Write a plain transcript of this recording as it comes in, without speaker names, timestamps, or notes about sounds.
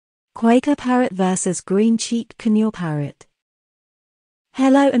Quaker Parrot vs Green Cheek Conure Parrot.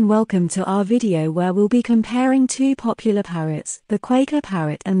 Hello and welcome to our video where we'll be comparing two popular parrots, the Quaker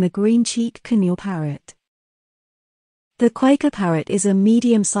Parrot and the Green Cheek Conure Parrot. The Quaker Parrot is a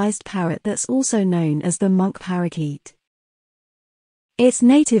medium-sized parrot that's also known as the monk parakeet. It's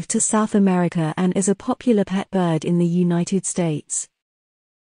native to South America and is a popular pet bird in the United States.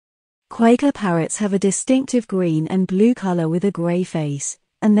 Quaker parrots have a distinctive green and blue color with a gray face,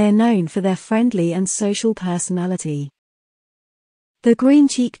 and they're known for their friendly and social personality. The Green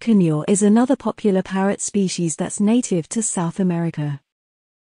Cheek Conure is another popular parrot species that's native to South America.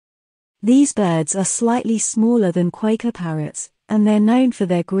 These birds are slightly smaller than Quaker parrots, and they're known for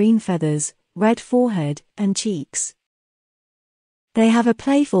their green feathers, red forehead, and cheeks. They have a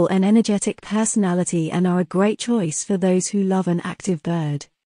playful and energetic personality and are a great choice for those who love an active bird.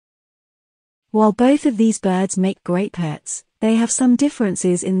 While both of these birds make great pets, they have some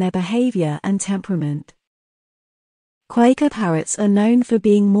differences in their behavior and temperament. Quaker parrots are known for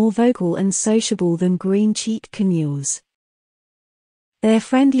being more vocal and sociable than Green Cheek Conures. They're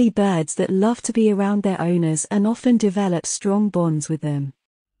friendly birds that love to be around their owners and often develop strong bonds with them.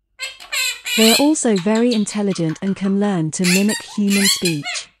 They're also very intelligent and can learn to mimic human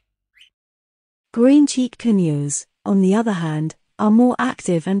speech. Green Cheek Conures, on the other hand, are more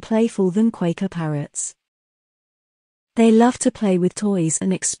active and playful than Quaker parrots. They love to play with toys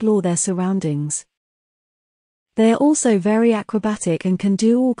and explore their surroundings. They are also very acrobatic and can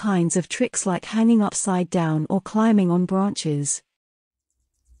do all kinds of tricks like hanging upside down or climbing on branches.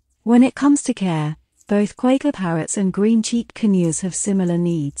 When it comes to care, both Quaker parrots and Green Cheek Conures have similar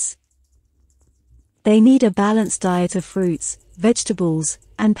needs. They need a balanced diet of fruits, vegetables,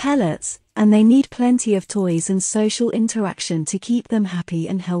 and pellets, and they need plenty of toys and social interaction to keep them happy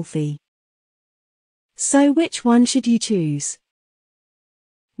and healthy. So which one should you choose?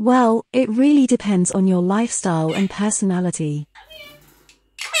 Well, it really depends on your lifestyle and personality.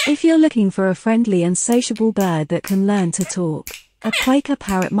 If you're looking for a friendly and sociable bird that can learn to talk, a Quaker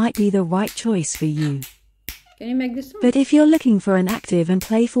parrot might be the right choice for you. Can you make this one? But if you're looking for an active and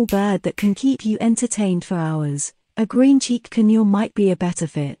playful bird that can keep you entertained for hours, a Green Cheek Conure might be a better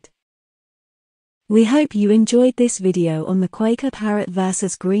fit. We hope you enjoyed this video on the Quaker Parrot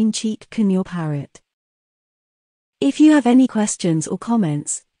vs Green Cheek Conure Parrot. If you have any questions or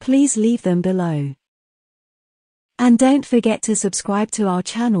comments, please leave them below. And don't forget to subscribe to our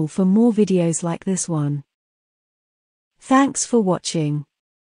channel for more videos like this one. Thanks for watching.